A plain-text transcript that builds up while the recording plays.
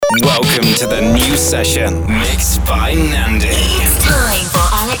Welcome to the new session, mixed by Nandi. It's time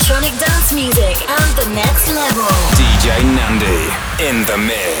for electronic dance music and the next level. DJ Nandi in the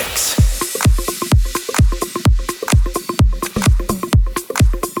mix.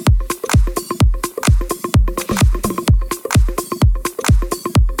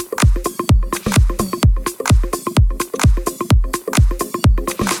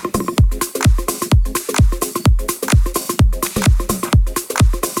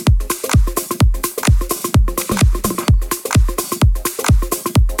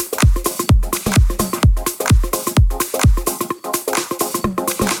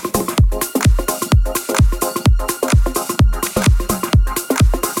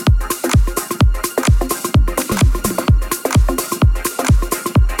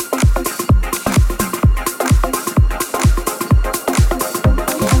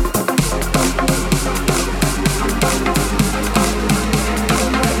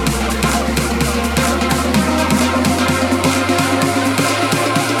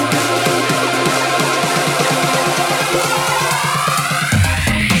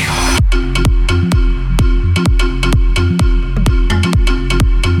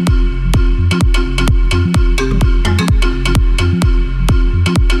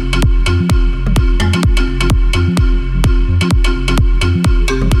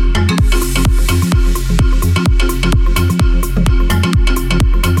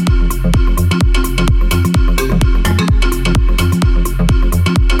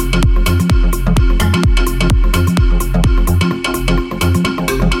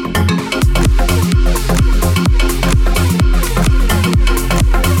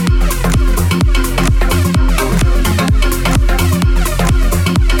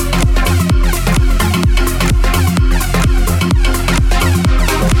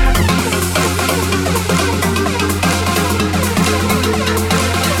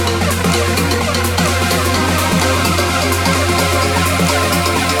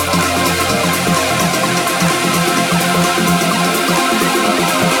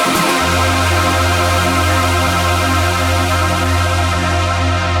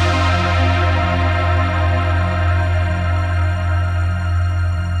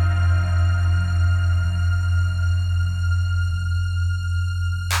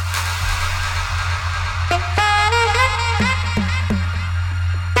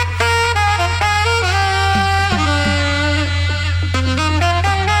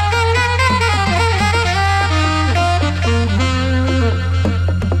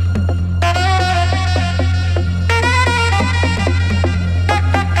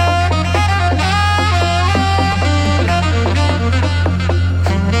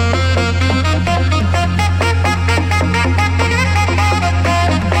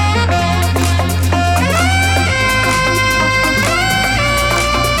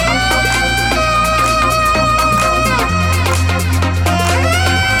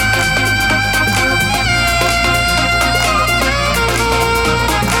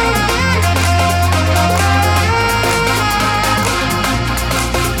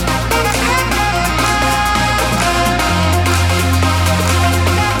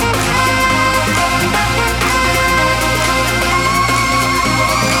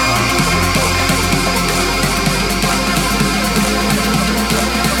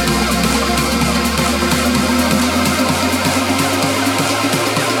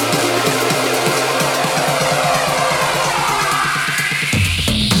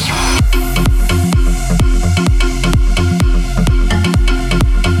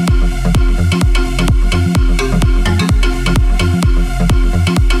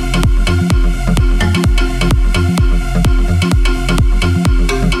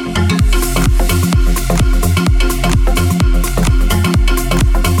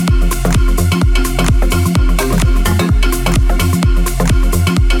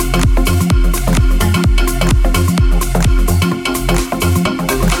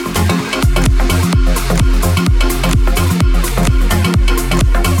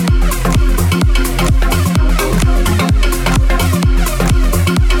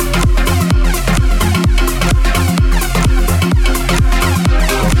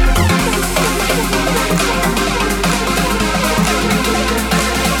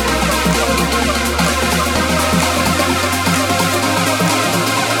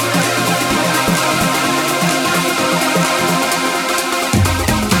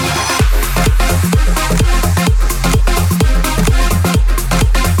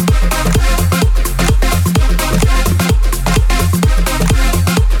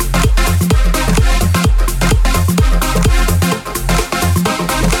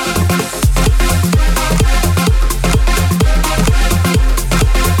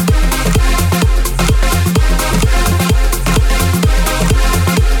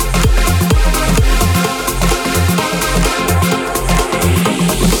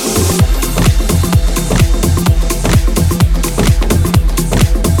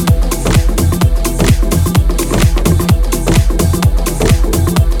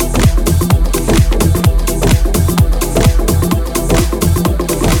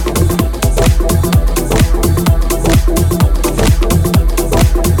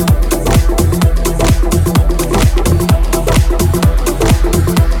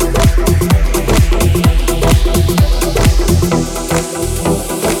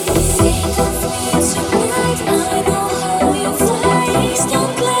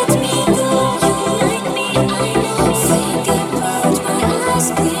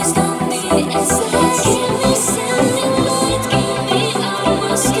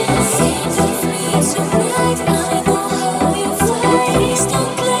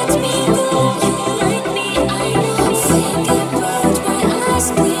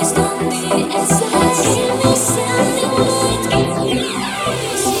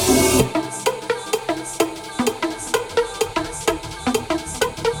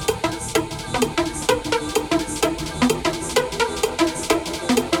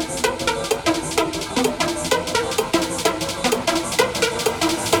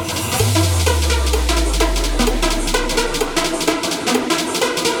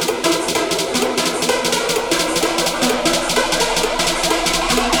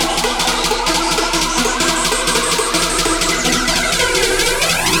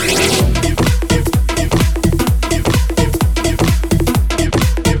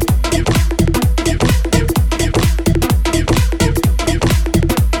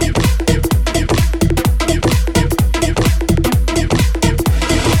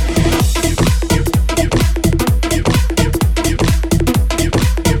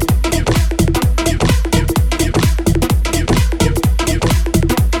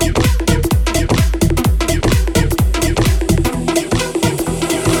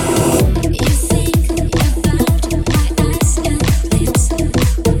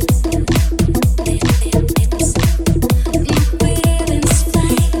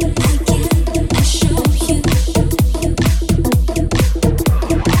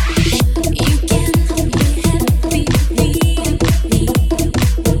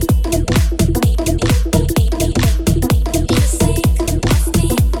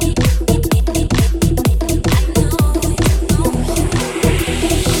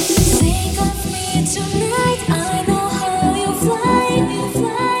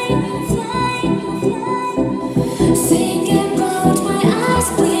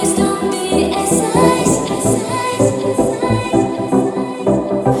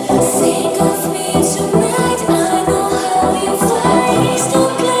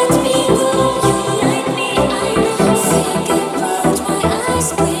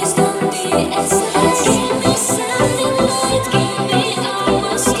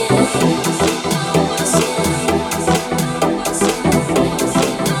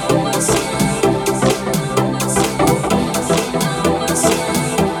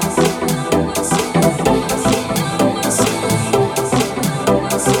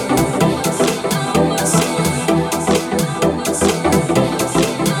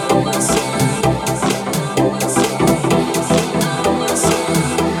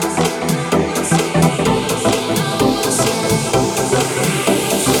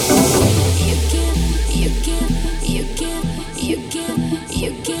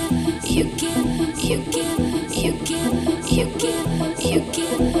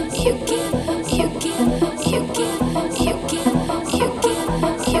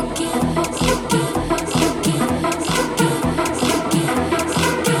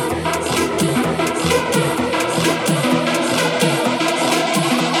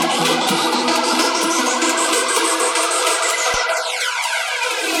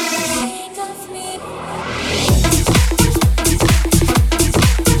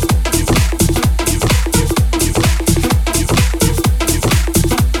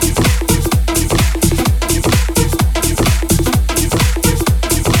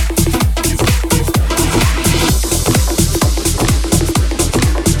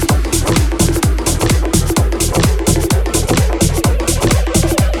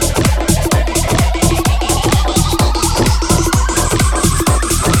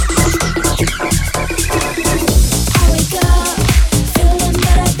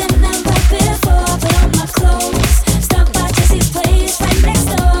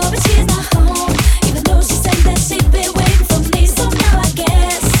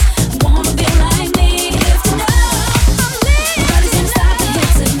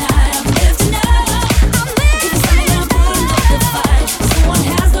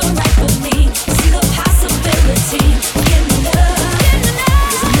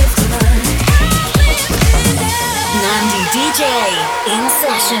 DJ in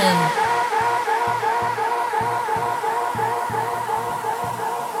session.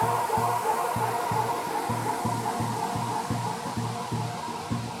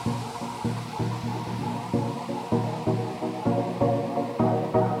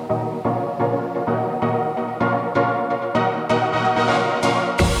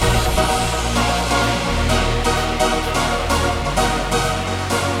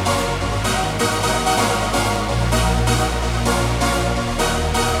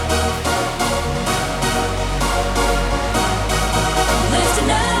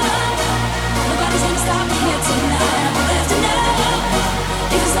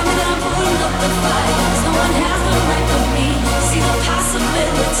 Right.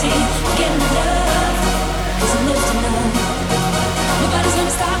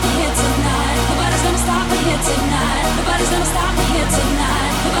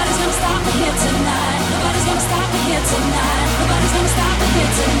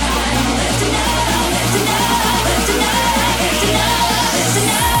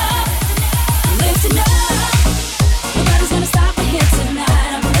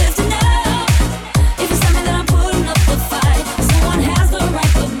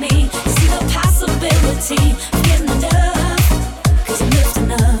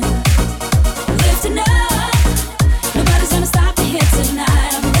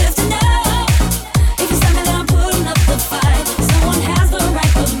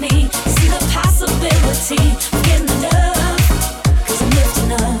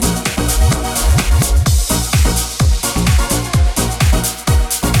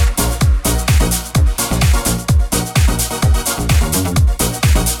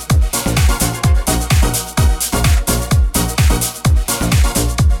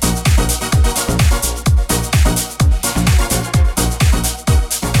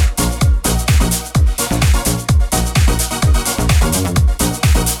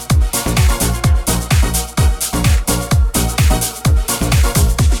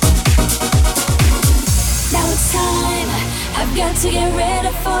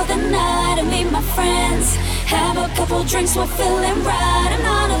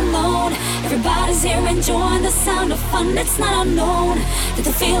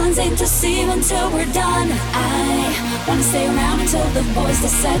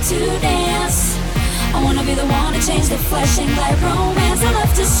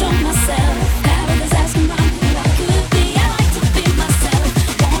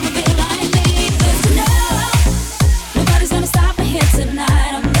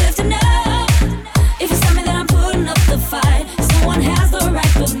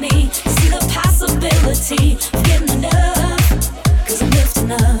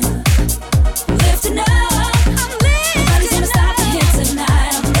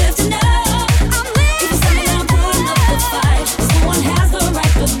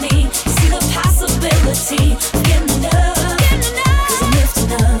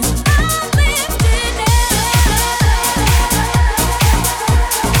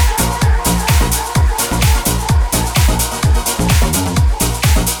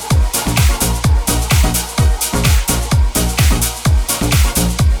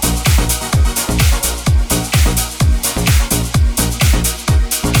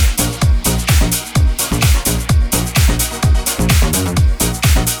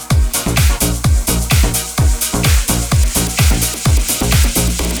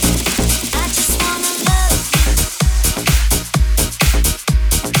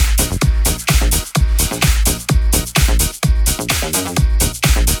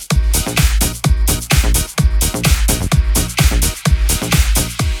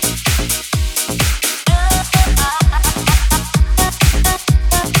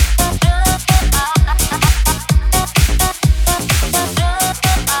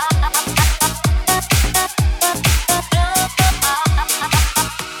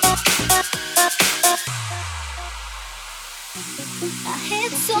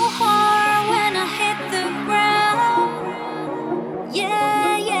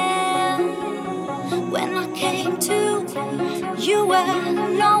 When I came to, you were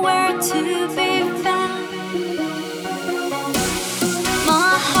nowhere to be found.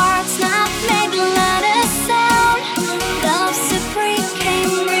 My heart's not made to let a sound. Love supreme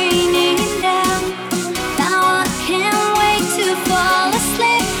came raining down. Now I can't wait to fall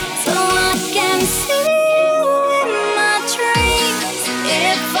asleep so I can see you in my dreams.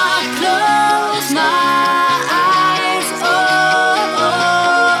 If I close my eyes, oh,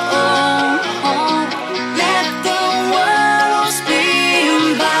 oh, oh, oh, let the world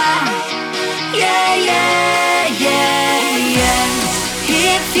spin by. Yeah, yeah, yeah, yeah.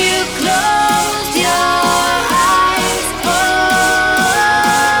 If you close your eyes, oh,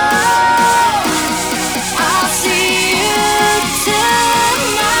 I'll see you tonight.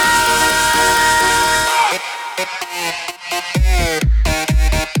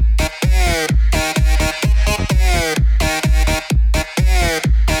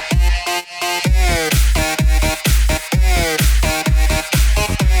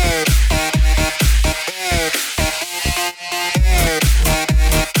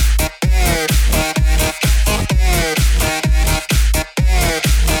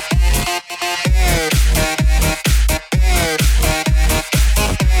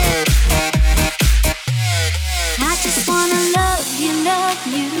 I just wanna love you, love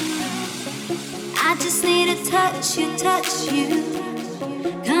you. I just need to touch you, touch you.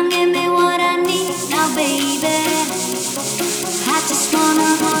 Come give me what I need now, baby. I just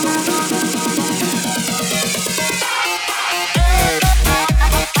wanna.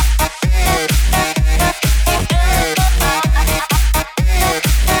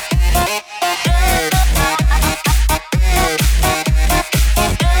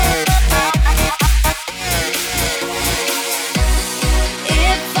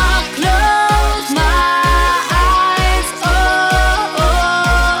 If I close my eyes, oh,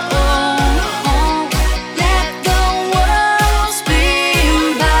 oh, oh, oh, let the world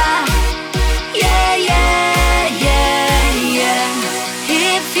spin by. Yeah, yeah, yeah, yeah.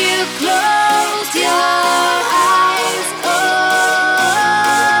 If you close your eyes, oh,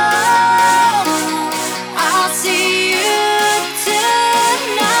 I'll see you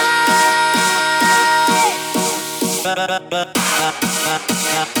tonight.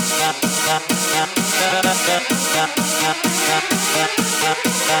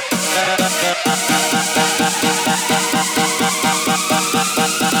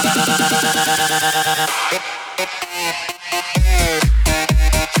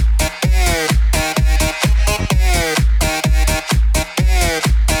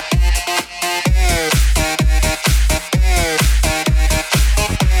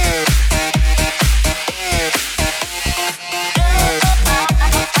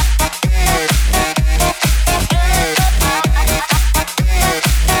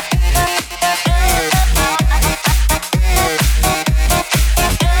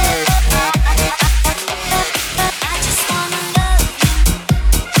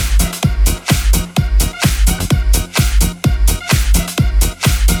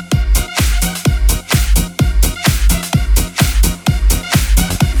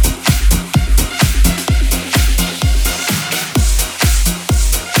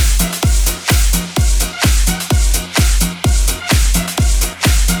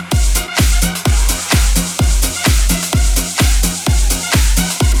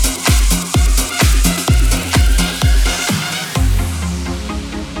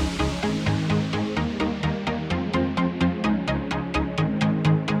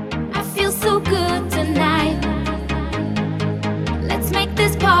 I feel so good tonight. Let's make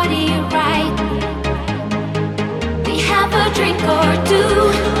this party right. We have a drink or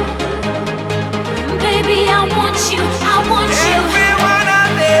two. Baby, I want you, I want you. Everyone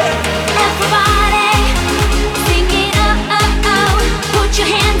out there, Everybody, sing it up, oh, oh. Put your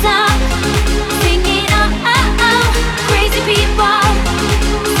hands up. Sing it up, oh, oh. Crazy people,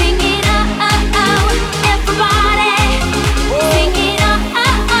 sing it up, oh, oh. Everybody, sing it up,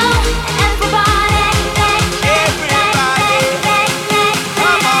 oh, oh. Everybody,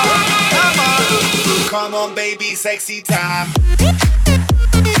 come on, baby, sexy time.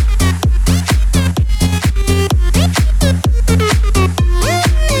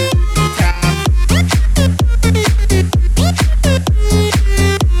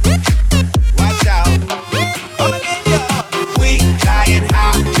 Watch out. Come again, y'all. We flying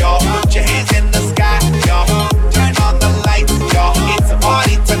high, y'all. Put your hands in the sky, y'all. Turn on the lights, y'all. It's a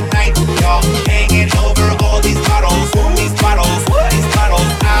party tonight, y'all. Hanging over all these bottles, these bottles, these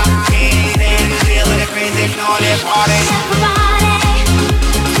bottles. I can't feel it, crazy, on it, party. everybody.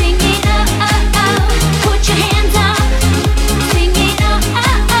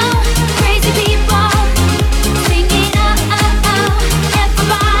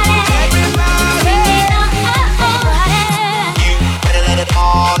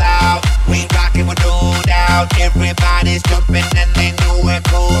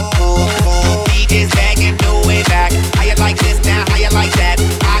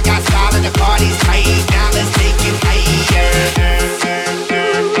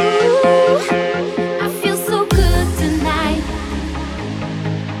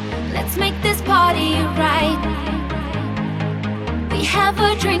 Let's make this party right. We have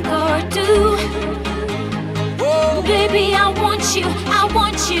a drink or two. Whoa. Baby, I want you, I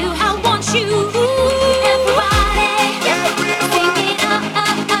want you, I want you. Everybody, sing it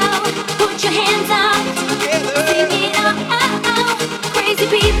out. Put your hands up, sing it out. Crazy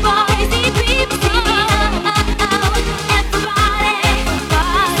people, crazy people, sing it out. Everybody,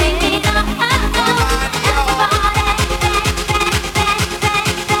 sing it out. Everybody.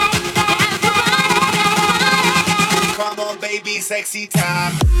 Come on, baby, sexy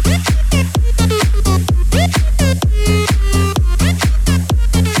time.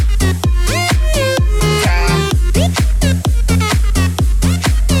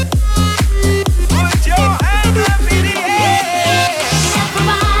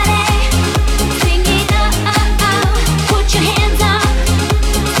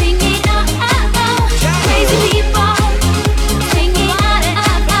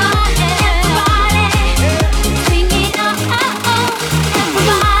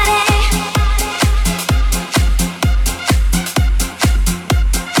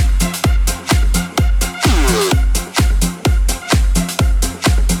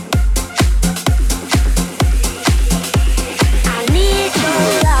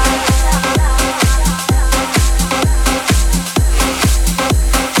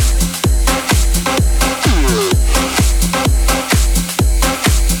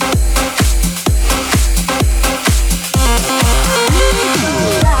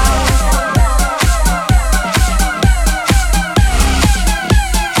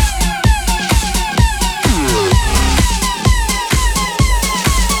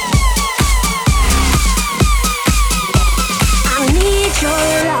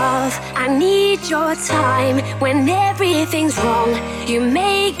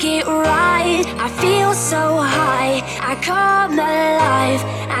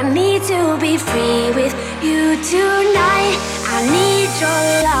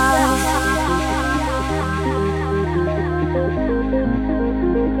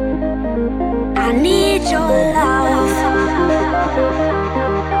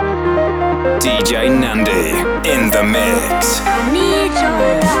 DJ Nandi in the mix. I need your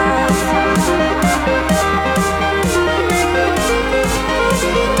love.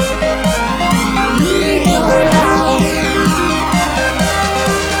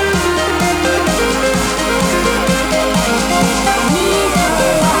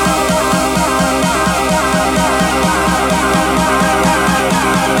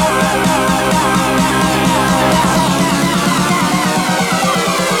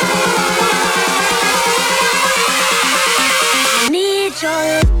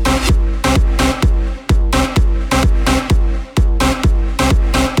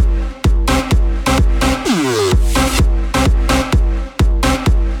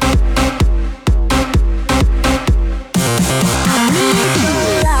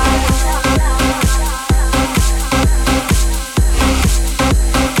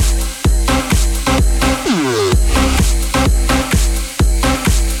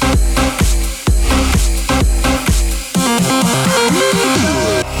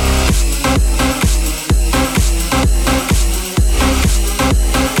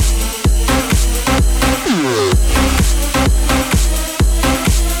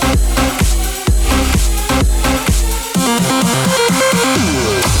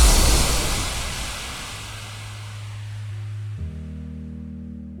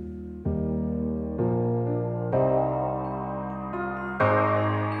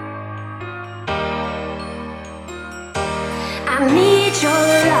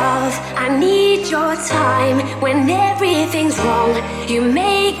 When everything's wrong, you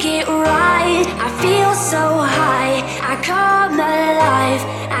make it right. I feel so high, I come alive.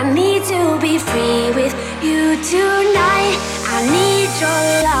 I need to be free with you tonight. I need your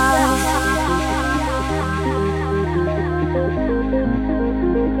love.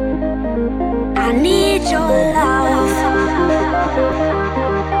 I need your love.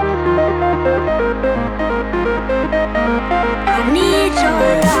 I need your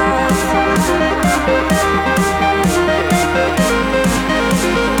love.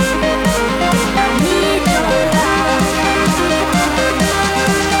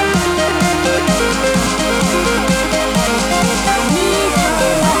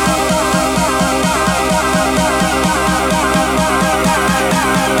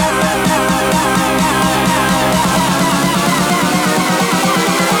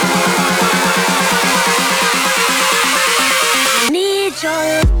 Need your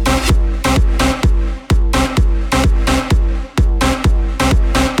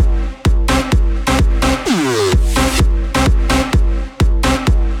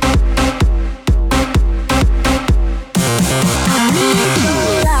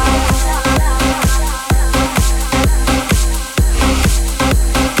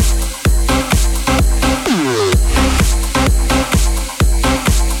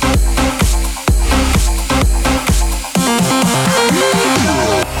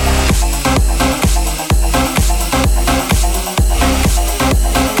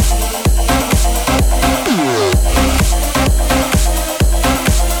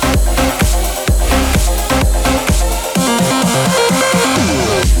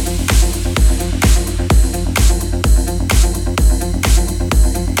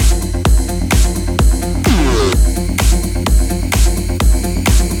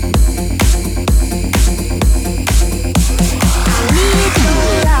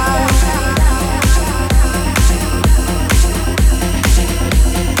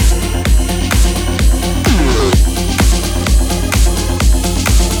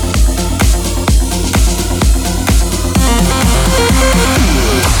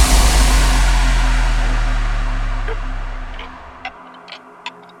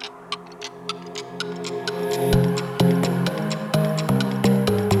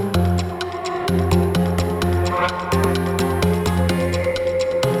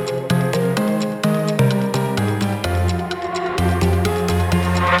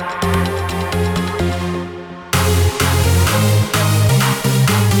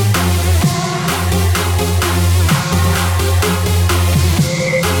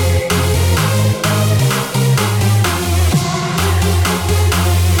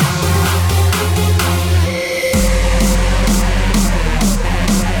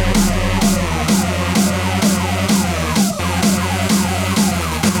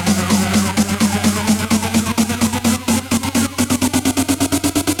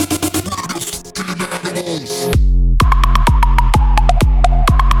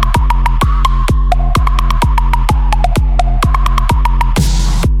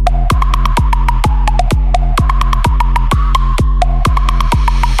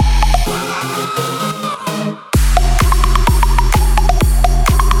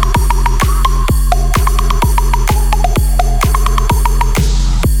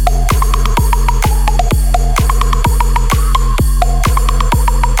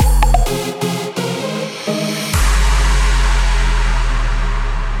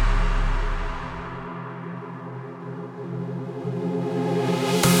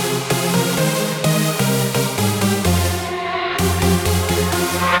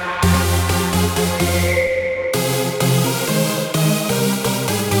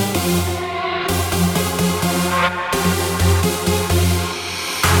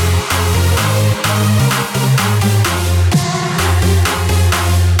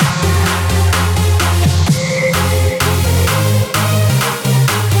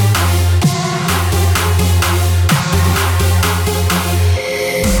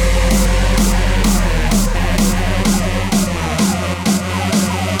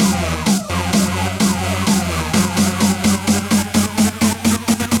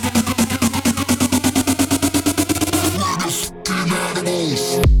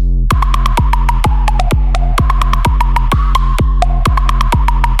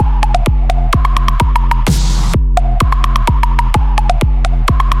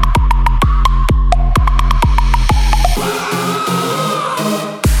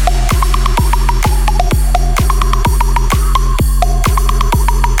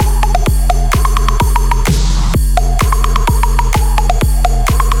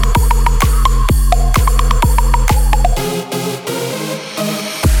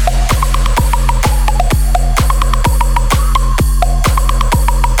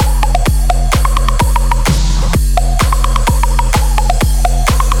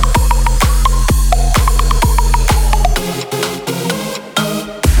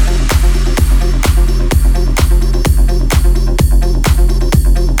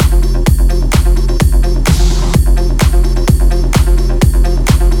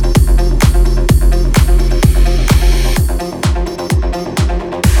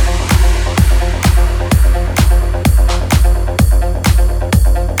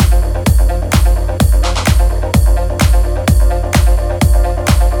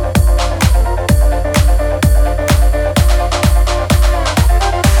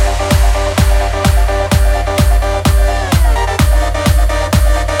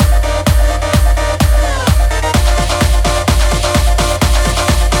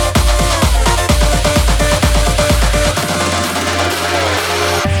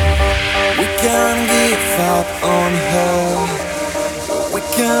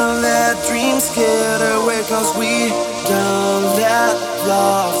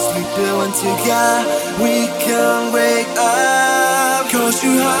built together, we can wake up. Cause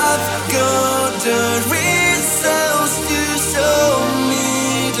you have got the reasons to show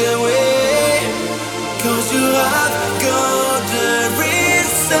me the way. Cause you have got the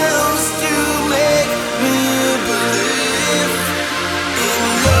reasons to make me believe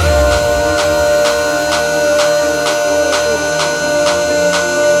in love.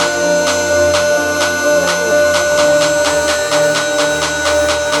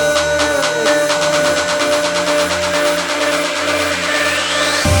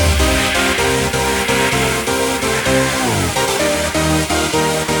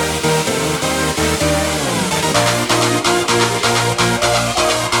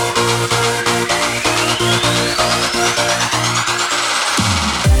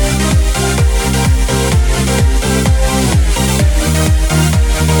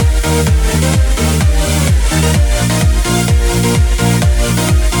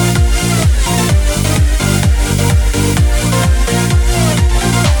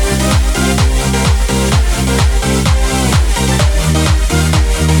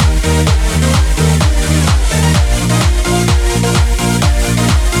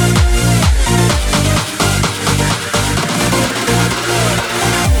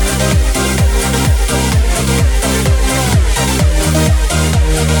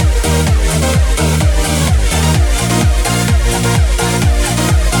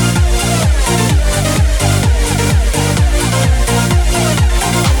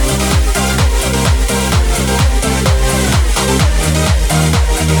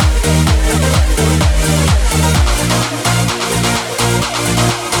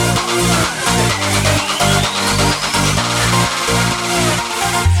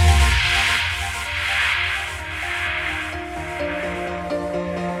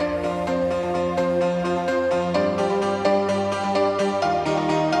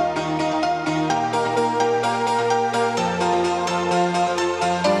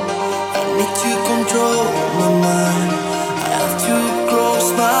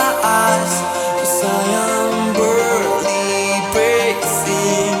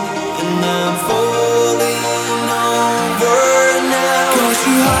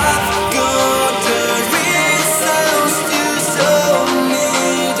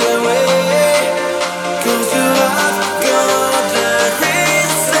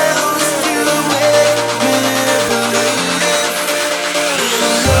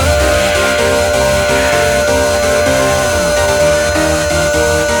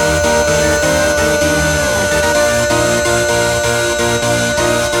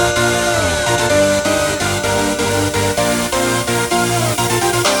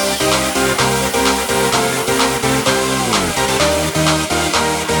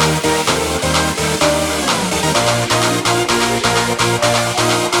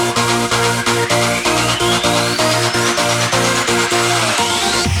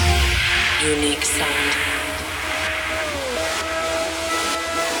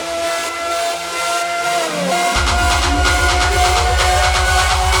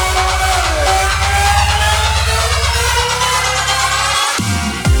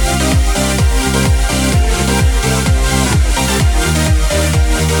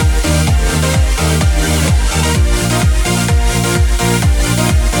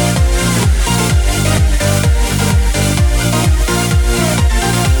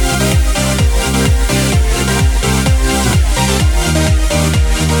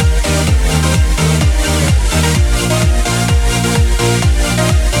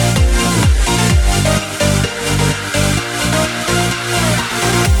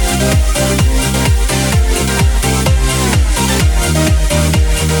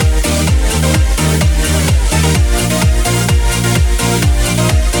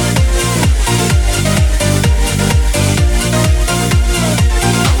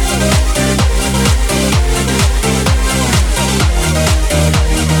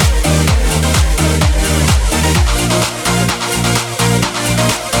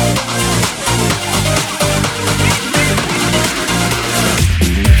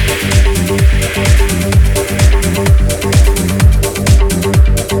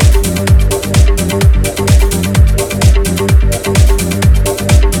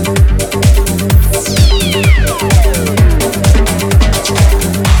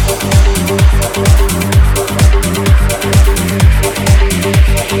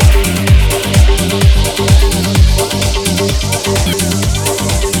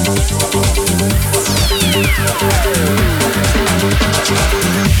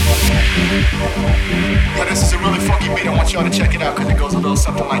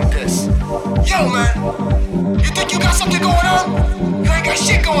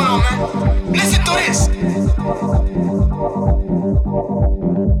 man. Listen to this.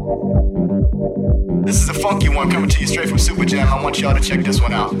 This is a funky one coming to you straight from Super Jam. I want y'all to check this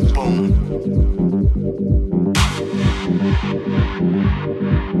one out. Boom.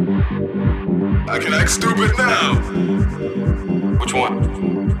 I can act stupid now. Which one?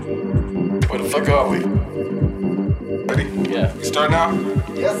 Where the fuck are we? Ready? Yeah. You start now?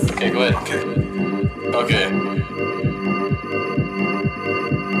 Yes. Okay, go ahead. Okay.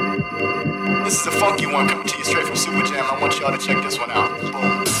 This is a funky one coming to you straight from Super Jam. I want y'all to check this one out.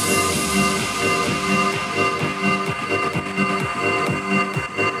 Boom.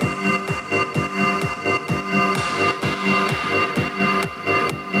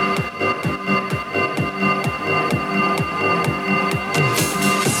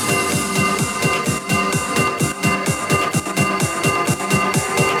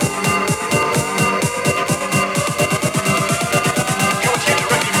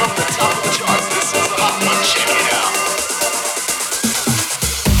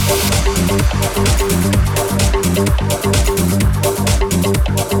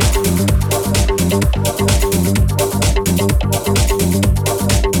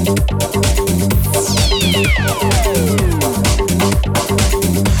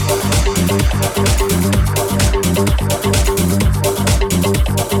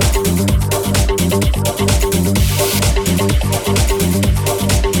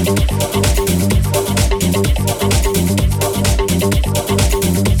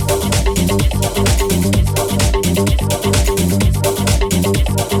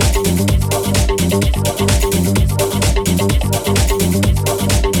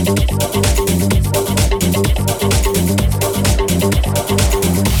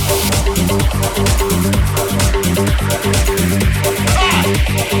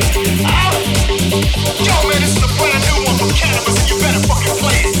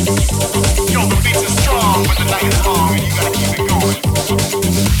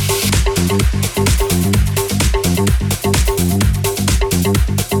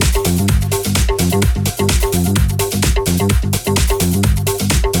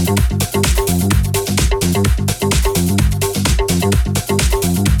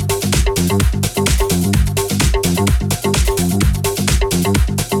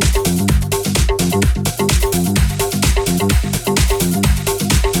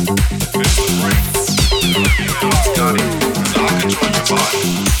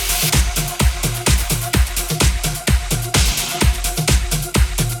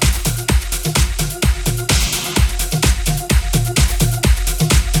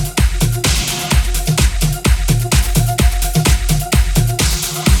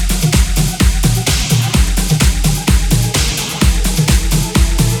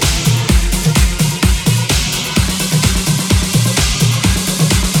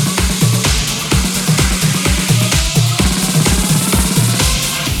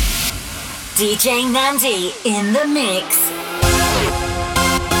 DJ Nandi in the mix.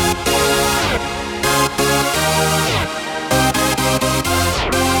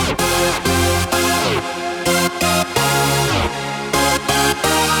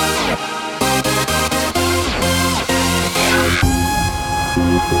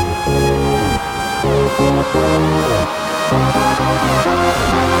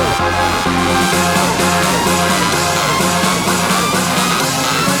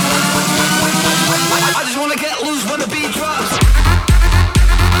 I just wanna get loose when the beat drops.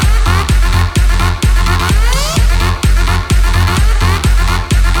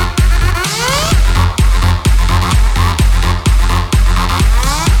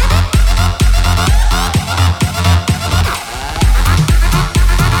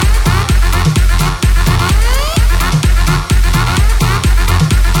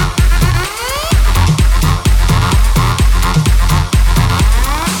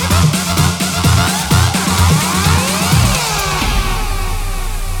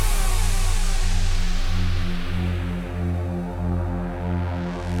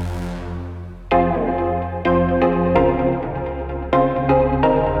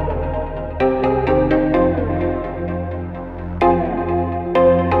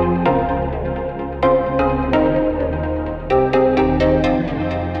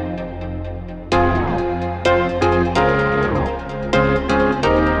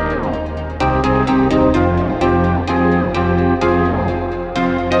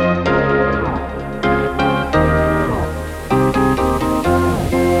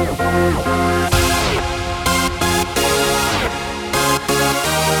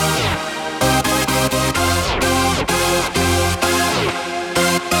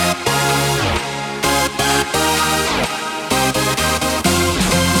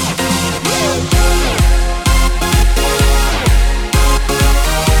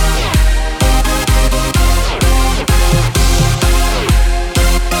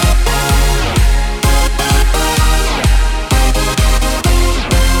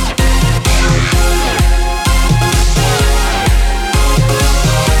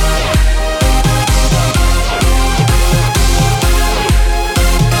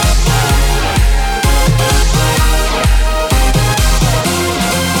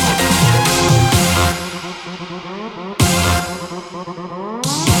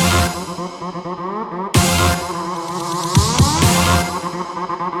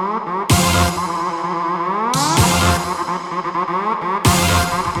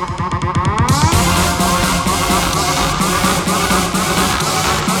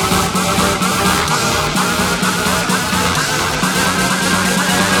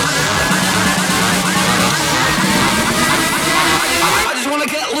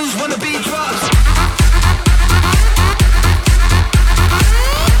 lose when the beat drops.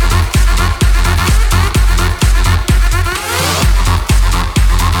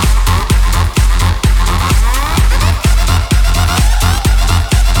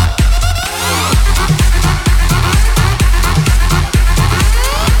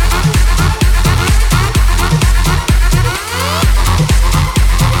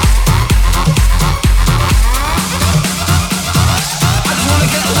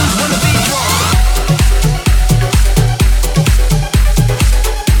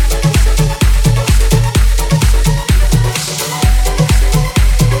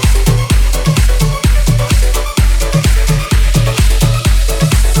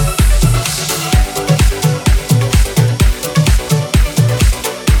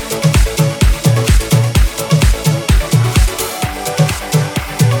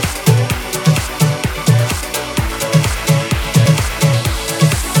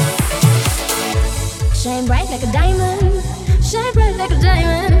 Shine bright like a diamond, shine bright like a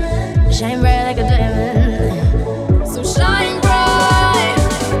diamond, shine bright like a diamond. So shine bright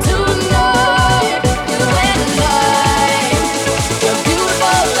tonight, you and I. You're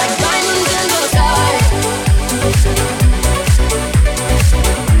beautiful like diamonds in the sky.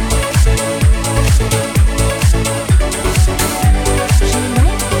 Shine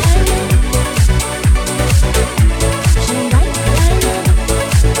bright like a diamond, shine bright like a diamond.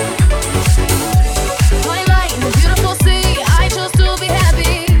 Twilight in a beautiful sea, I chose to be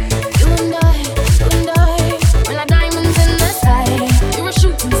happy. You and I,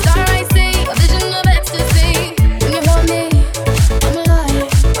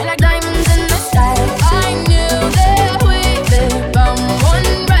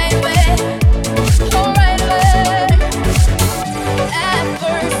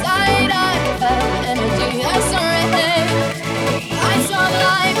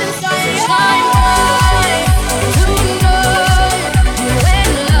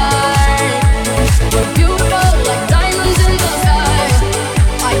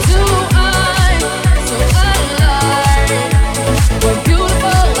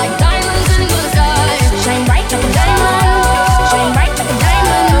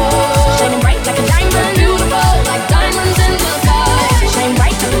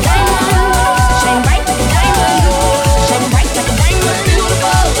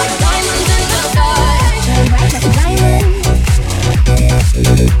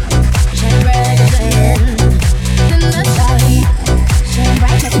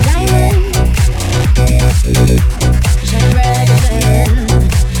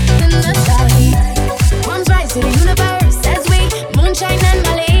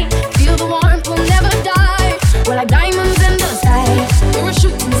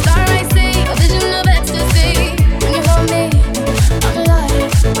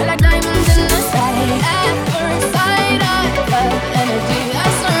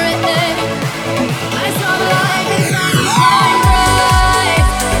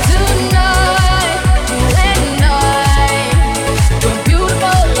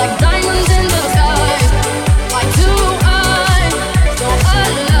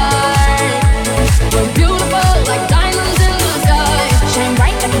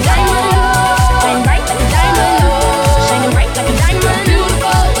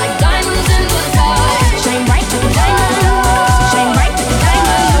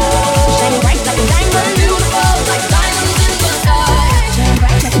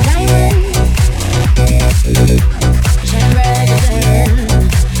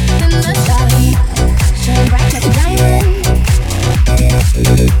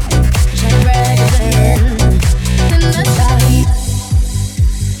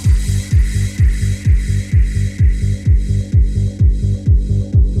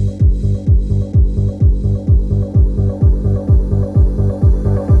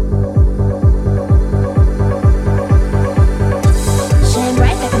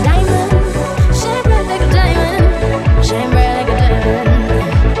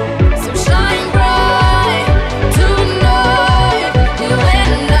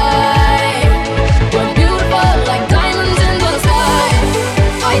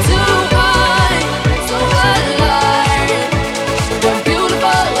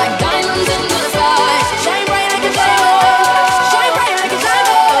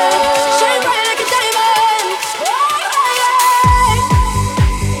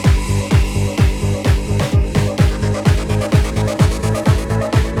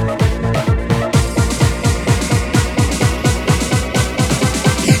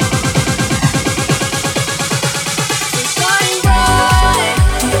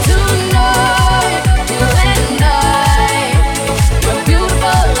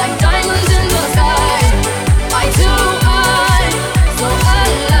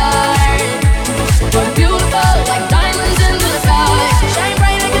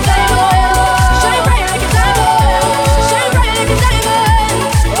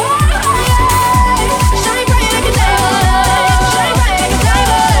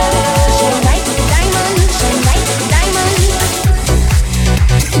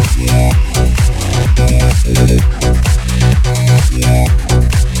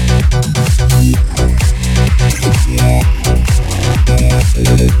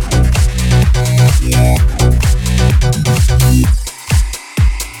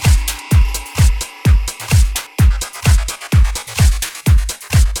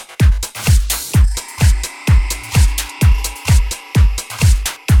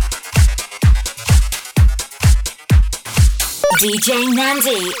 DJ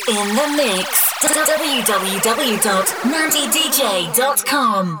Nandi in the mix.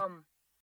 www.nandidj.com